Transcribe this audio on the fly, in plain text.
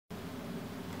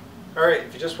Alright,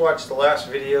 if you just watched the last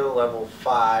video, level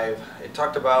 5, it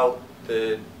talked about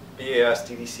the BAS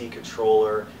DDC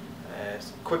controller,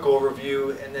 quick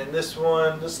overview, and then this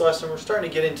lesson, we're starting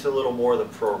to get into a little more of the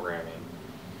programming.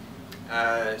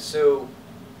 So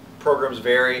programs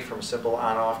vary from a simple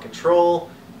on-off control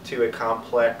to a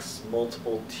complex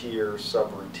multiple tier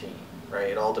subroutine, right?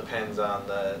 It all depends on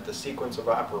the sequence of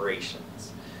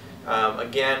operations.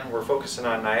 Again, we're focusing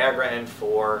on Niagara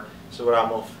N4, so what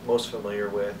I'm most familiar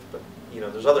with, but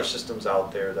there's other systems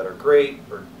out there that are great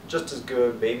or just as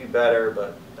good, maybe better,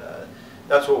 but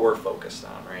that's what we're focused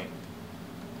on, right?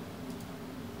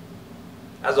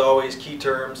 As always, key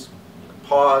terms, you can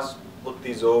pause, look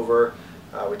these over.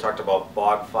 We talked about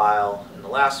bog file in the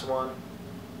last one.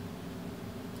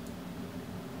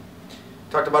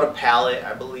 Talked about a palette,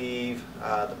 I believe,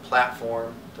 the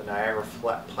platform, the Niagara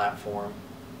platform.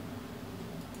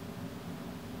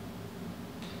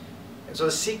 And so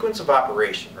the sequence of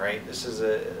operation, right? This is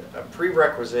a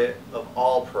prerequisite of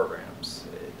all programs.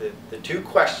 The two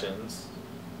questions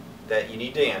that you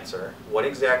need to answer: what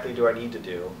exactly do I need to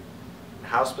do, and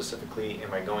how specifically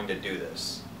am I going to do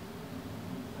this?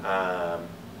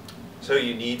 So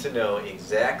you need to know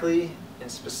exactly and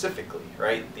specifically,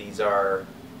 right? These are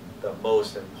the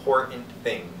most important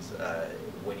things.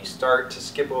 When you start to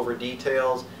skip over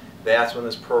details, that's when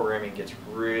this programming gets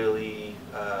really,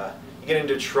 you get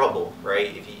into trouble,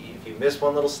 right? If you miss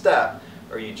one little step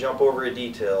or you jump over a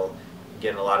detail, you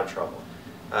get in a lot of trouble.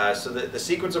 So the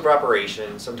sequence of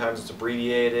operation, sometimes it's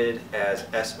abbreviated as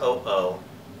SOO.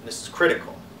 This is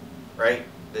critical, right?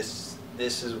 This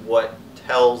is what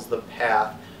tells the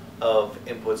path of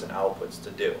inputs and outputs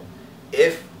to do.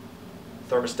 If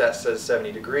thermostat says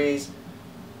 70 degrees,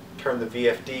 turn the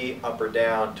VFD up or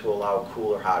down to allow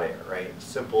cool or hot air, right?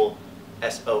 Simple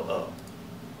SOO.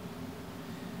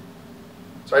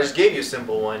 So I just gave you a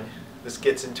simple one. This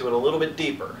gets into it a little bit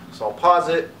deeper. So I'll pause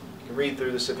it. You can read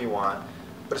through this if you want.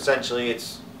 But essentially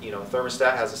it's,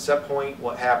 thermostat has a set point.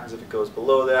 What happens if it goes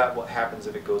below that? What happens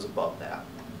if it goes above that?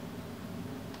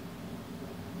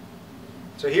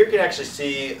 So here you can actually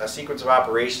see a sequence of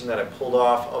operation that I pulled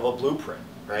off of a blueprint,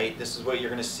 right? This is what you're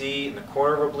going to see in the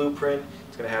corner of a blueprint.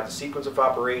 It's going to have the sequence of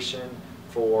operation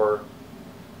for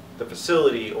the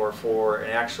facility or for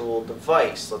an actual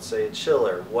device, let's say a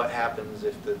chiller. What happens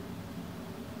if the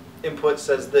input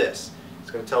says this?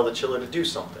 It's going to tell the chiller to do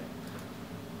something.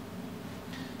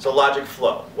 So logic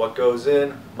flow, what goes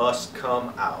in must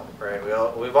come out, right?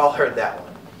 We've all heard that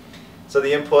one. So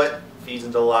the input feeds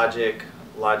into logic,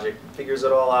 logic figures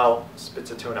it all out, spits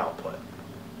it to an output.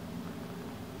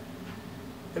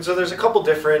 And so there's a couple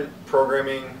different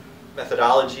programming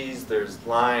methodologies. There's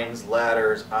lines,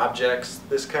 ladders, objects.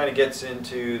 This kind of gets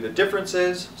into the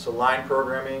differences. So line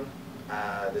programming,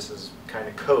 this is kind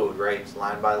of code, right? It's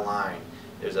line by line.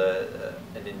 There's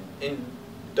an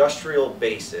industrial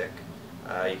basic.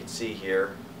 You can see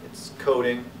here, it's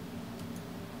coding.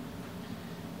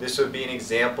 This would be an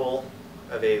example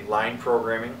of a line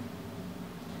programming.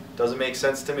 Doesn't make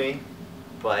sense to me,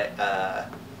 but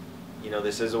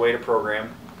this is a way to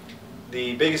program.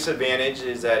 The biggest advantage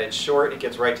is that it's short, it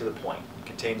gets right to the point. It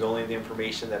contains only the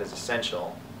information that is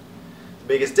essential. The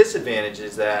biggest disadvantage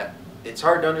is that it's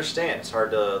hard to understand. It's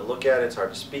hard to look at it, it's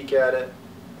hard to speak at it.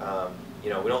 We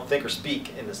don't think or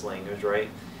speak in this language, right?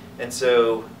 And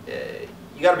so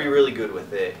you got to be really good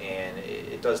with it, and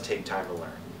it does take time to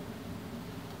learn.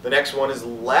 The next one is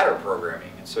ladder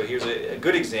programming. And so here's a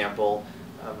good example.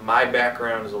 My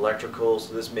background is electrical,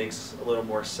 so this makes a little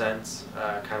more sense.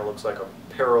 Kind of looks like a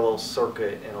parallel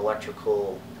circuit in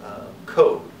electrical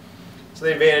code. So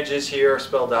the advantages here are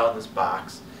spelled out in this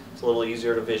box. It's a little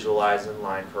easier to visualize than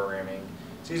line programming.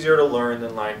 It's easier to learn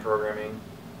than line programming.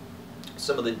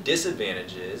 Some of the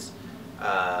disadvantages,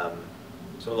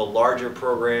 some of the larger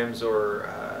programs or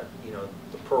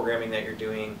the programming that you're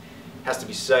doing has to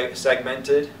be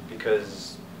segmented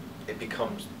because it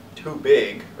becomes too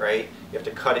big, right? You have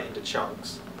to cut it into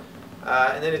chunks,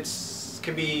 and then it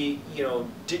can be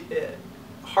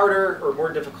harder or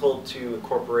more difficult to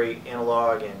incorporate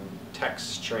analog and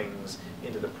text strings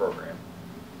into the program.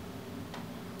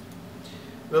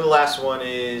 And then the last one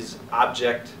is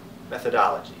object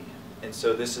methodology, and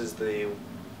so this is the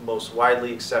most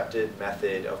widely accepted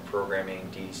method of programming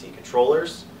DDC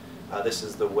controllers. This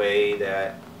is the way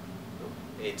that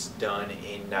it's done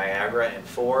in Niagara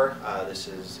N4. This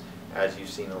is, as you've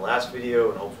seen in the last video,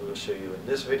 and hopefully we'll show you in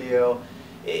this video.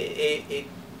 It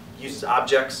uses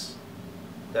objects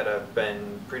that have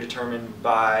been predetermined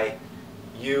by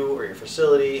you or your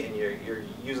facility, and you're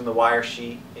using the wire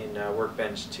sheet in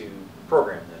workbench to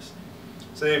program this.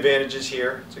 So the advantages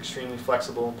here: it's extremely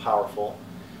flexible and powerful.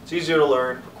 It's easier to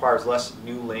learn, requires less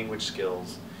new language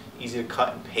skills, easy to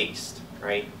cut and paste,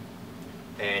 right?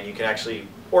 And you can actually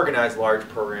organize large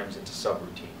programs into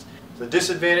subroutines. So the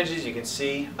disadvantages, you can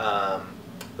see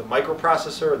the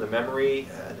microprocessor, the memory,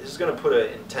 this is going to put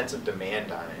an intensive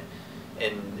demand on it.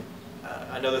 And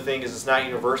another thing is it's not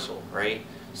universal, right?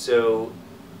 So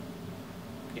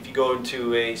if you go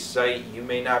into a site, you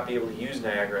may not be able to use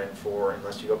Niagara N4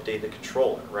 unless you update the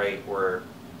controller, right? Where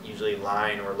usually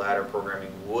line or ladder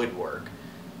programming would work,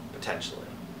 potentially.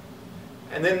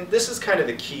 And then this is kind of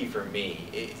the key for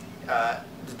me.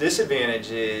 The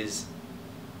disadvantage is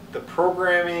the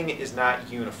programming is not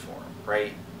uniform,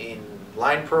 right? In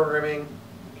line programming,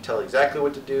 you tell exactly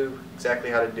what to do, exactly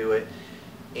how to do it.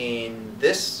 In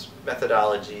this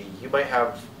methodology, you might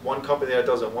have one company that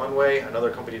does it one way,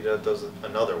 another company that does it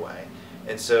another way.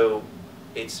 And so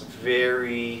it's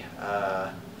very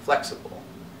flexible.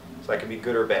 So that can be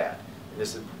good or bad. And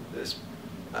this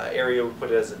area we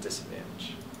put it as a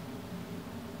disadvantage.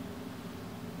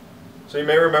 So you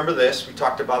may remember this. We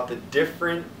talked about the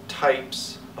different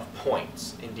types of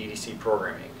points in DDC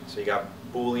programming. So you got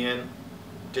Boolean,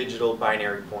 digital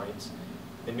binary points,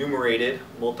 enumerated,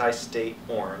 multi-state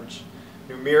orange,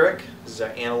 numeric, this is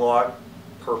analog,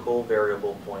 purple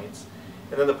variable points,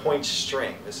 and then the point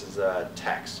string, this is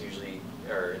text, usually,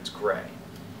 or it's gray.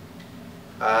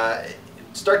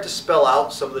 Start to spell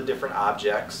out some of the different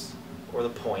objects or the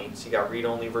points. You got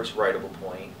read-only versus writable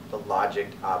point, the logic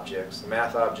objects, the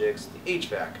math objects, the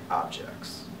HVAC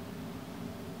objects.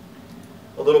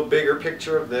 A little bigger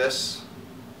picture of this.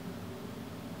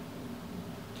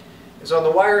 So on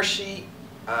the wire sheet,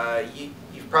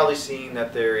 you've probably seen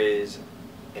that there is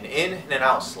an in and an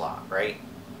out slot, right?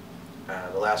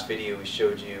 The last video we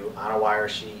showed you on a wire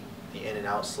sheet, the in and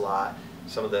out slot.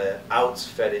 Some of the outs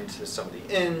fed into some of the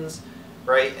ins,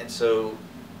 right? And so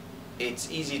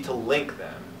it's easy to link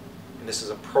them. And this is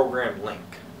a program link.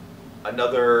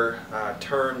 Another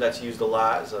term that's used a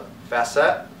lot is a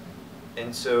facet.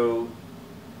 And so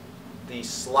the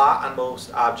slot on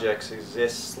most objects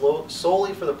exists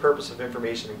solely for the purpose of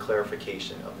information and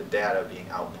clarification of the data being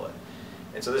output.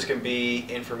 And so this can be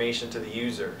information to the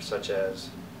user, such as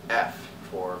F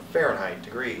for Fahrenheit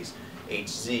degrees,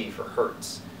 HZ for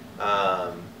Hertz.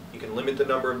 You can limit the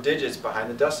number of digits behind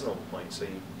the decimal point. So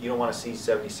you don't want to see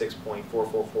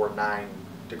 76.4449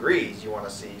 degrees, you want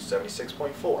to see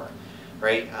 76.4,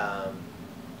 right?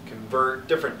 Convert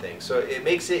different things. So it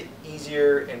makes it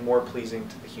easier and more pleasing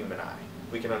to the human eye.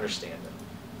 We can understand it.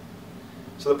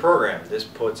 So the program, this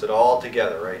puts it all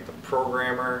together, right? The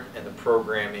programmer and the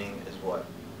programming is what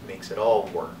makes it all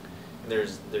work. And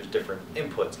there's different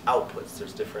inputs, outputs,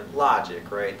 there's different logic,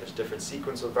 right? There's different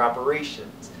sequence of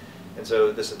operations. And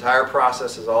so this entire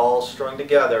process is all strung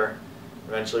together.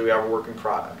 Eventually we have a working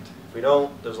product. If we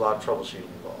don't, there's a lot of troubleshooting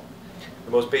involved.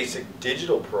 The most basic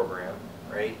digital program,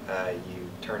 right? You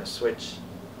turn a switch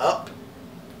up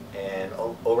and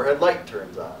overhead light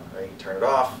turns on, right? You turn it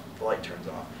off, the light turns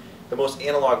off. The most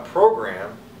analog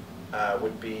program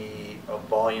would be a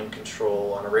volume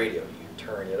control on a radio. You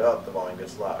turn it up, the volume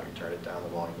gets loud. You turn it down, the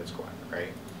volume gets quiet,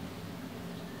 right?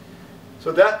 So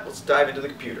with that, let's dive into the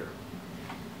computer.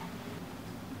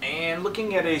 And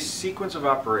looking at a sequence of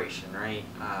operation, right?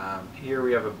 Here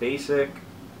we have a basic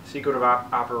sequence of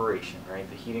operation, right?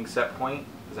 The heating set point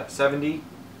is at 70.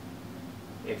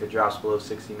 If it drops below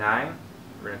 69,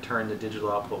 we're going to turn the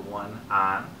digital output 1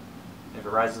 on. If it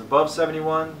rises above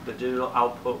 71, the digital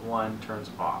output 1 turns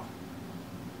off.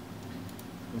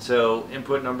 And so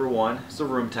input number 1 is the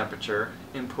room temperature.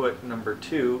 Input number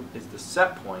 2 is the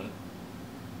set point.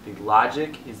 The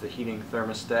logic is the heating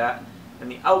thermostat.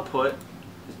 And the output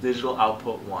is digital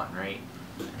output 1, right?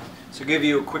 So to give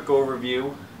you a quick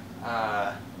overview,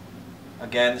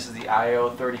 again, this is the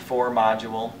IO34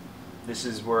 module. This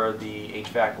is where the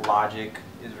HVAC logic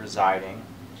is residing.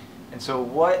 And so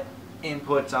what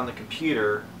inputs on the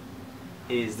computer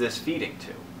is this feeding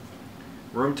to?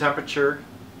 Room temperature,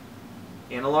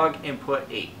 analog input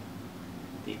 8.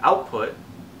 The output,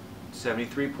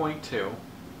 73.2,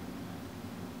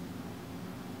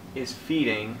 is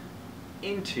feeding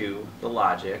into the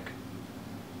logic.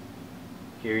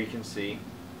 Here you can see.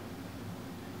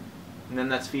 And then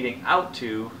that's feeding out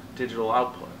to digital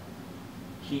output.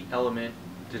 Heat element,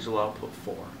 digital output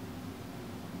 4.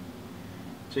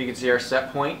 So you can see our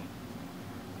set point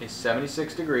is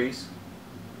 76 degrees.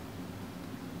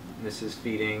 And this is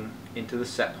feeding into the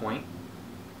set point.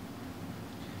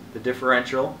 The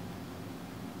differential,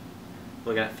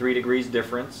 looking at 3 degrees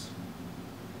difference.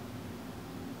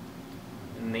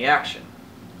 And the action,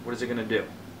 what is it going to do?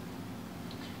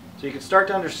 So you can start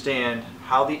to understand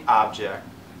how the object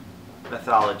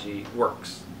methodology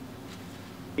works.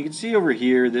 You can see over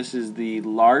here, this is the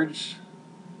large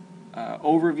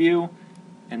overview,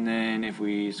 and then if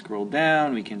we scroll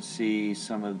down, we can see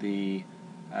some of the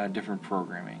different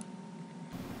programming.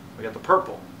 We got the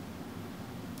purple,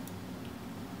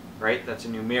 right? That's a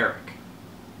numeric.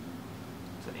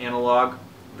 It's an analog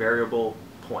variable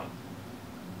point,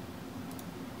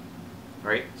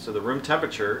 right? So the room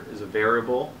temperature is a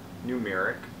variable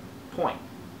numeric point.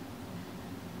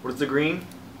 What is the green?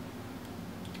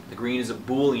 The green is a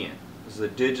Boolean. This is a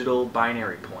digital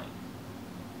binary point.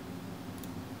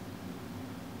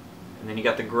 And then you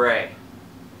got the gray.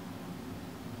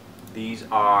 These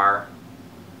are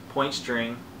point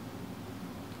string,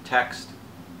 text.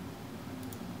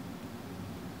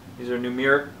 These are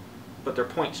numeric, but they're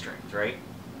point strings, right?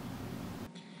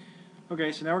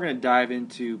 Okay, so now we're going to dive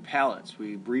into palettes.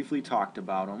 We briefly talked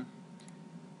about them.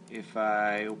 If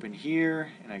I open here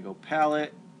and I go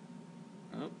palette,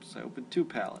 oops, I opened two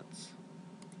palettes.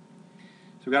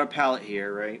 So we've got a palette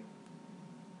here, right?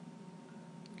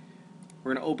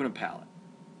 We're going to open a palette.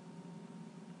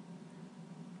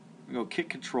 We go Hit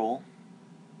Control.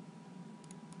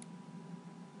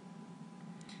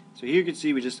 So here you can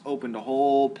see we just opened a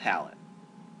whole palette.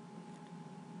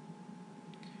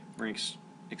 We're going to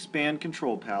expand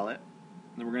Control Palette,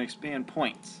 and then we're going to expand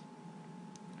points.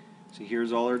 So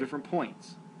here's all our different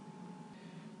points.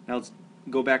 Now let's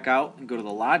go back out and go to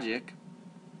the logic.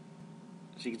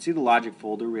 So you can see the logic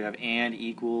folder. We have and,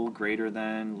 equal, greater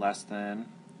than, less than,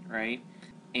 right?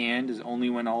 And is only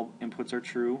when all inputs are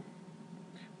true,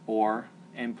 or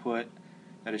input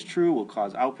that is true will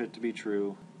cause output to be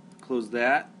true. Close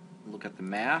that. Look at the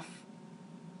math.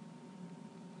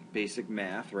 Basic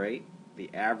math, right? The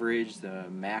average, the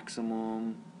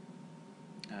maximum.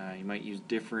 You might use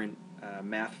different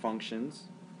math functions.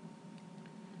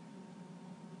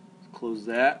 Close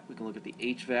that. We can look at the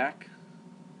HVAC.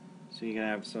 So you can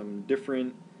have some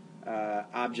different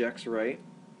objects, right?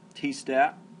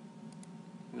 T-stat.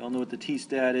 We all know what the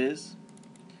T-stat is.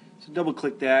 So double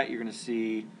click that. You're going to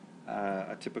see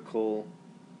a typical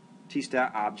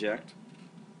T-stat object.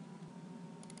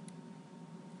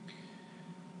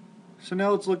 So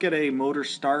now let's look at a motor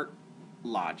start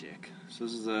logic. So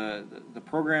this is the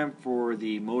program for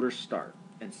the motor start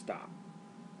and stop.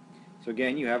 So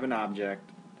again, you have an object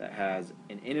that has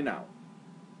an in and out.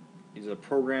 These are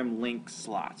program link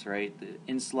slots, right? The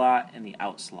in slot and the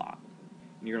out slot.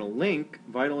 And you're going to link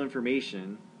vital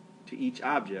information to each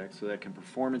object so that it can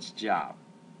perform its job.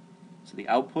 So the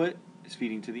output is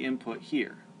feeding to the input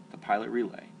here, the pilot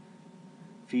relay.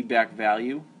 Feedback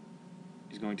value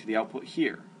is going to the output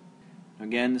here.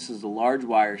 Again, this is the large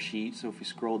wire sheet, so if we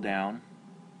scroll down,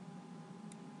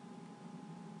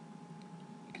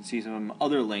 you can see some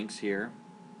other links here.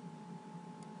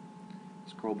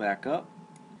 Scroll back up.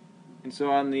 And so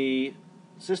on the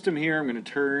system here, I'm going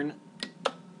to turn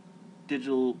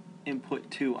digital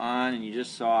input 2 on, and you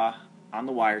just saw on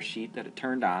the wire sheet that it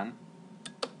turned on.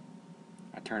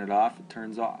 I turn it off, it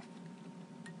turns off.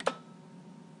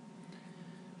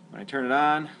 When I turn it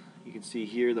on, you can see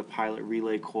here the pilot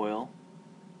relay coil.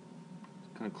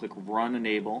 I'm going to click Run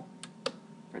Enable.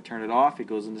 If I turn it off, it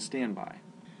goes into standby.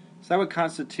 So that would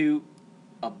constitute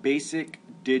a basic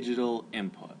digital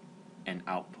input and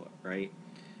output, right?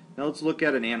 Now let's look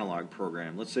at an analog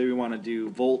program. Let's say we want to do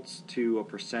volts to a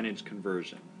percentage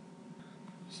conversion.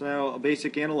 So a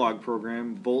basic analog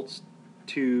program, volts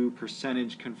to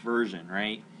percentage conversion,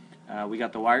 right? We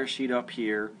got the wire sheet up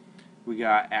here. We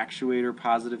got actuator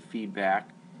positive feedback.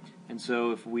 And so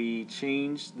if we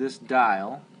change this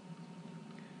dial,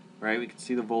 right, we can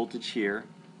see the voltage here.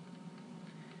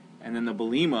 And then the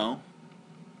Belimo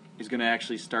is going to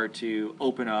actually start to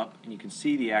open up, and you can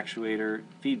see the actuator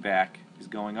feedback is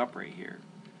going up right here.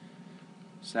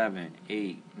 7,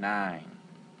 8, 9.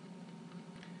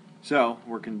 So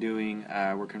we're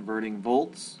converting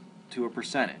volts to a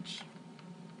percentage.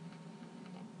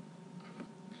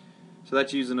 So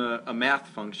that's using a math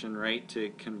function, right,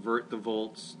 to convert the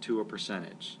volts to a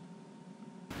percentage.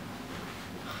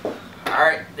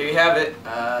 Alright, there you have it.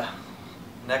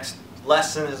 Next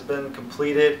lesson has been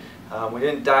completed. We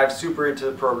didn't dive super into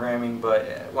the programming, but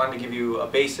I wanted to give you a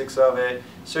basics of it,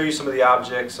 show you some of the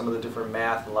objects, some of the different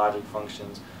math and logic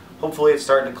functions. Hopefully it's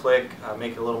starting to click,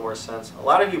 make a little more sense. A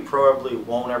lot of you probably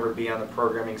won't ever be on the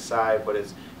programming side, but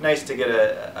it's nice to get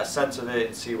a sense of it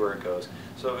and see where it goes.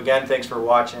 So again, thanks for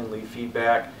watching. Leave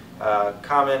feedback,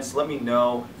 comments. Let me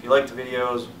know if you like the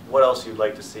videos, what else you'd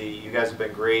like to see. You guys have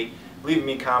been great. Leaving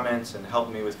me comments and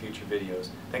helping me with future videos.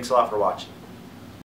 Thanks a lot for watching.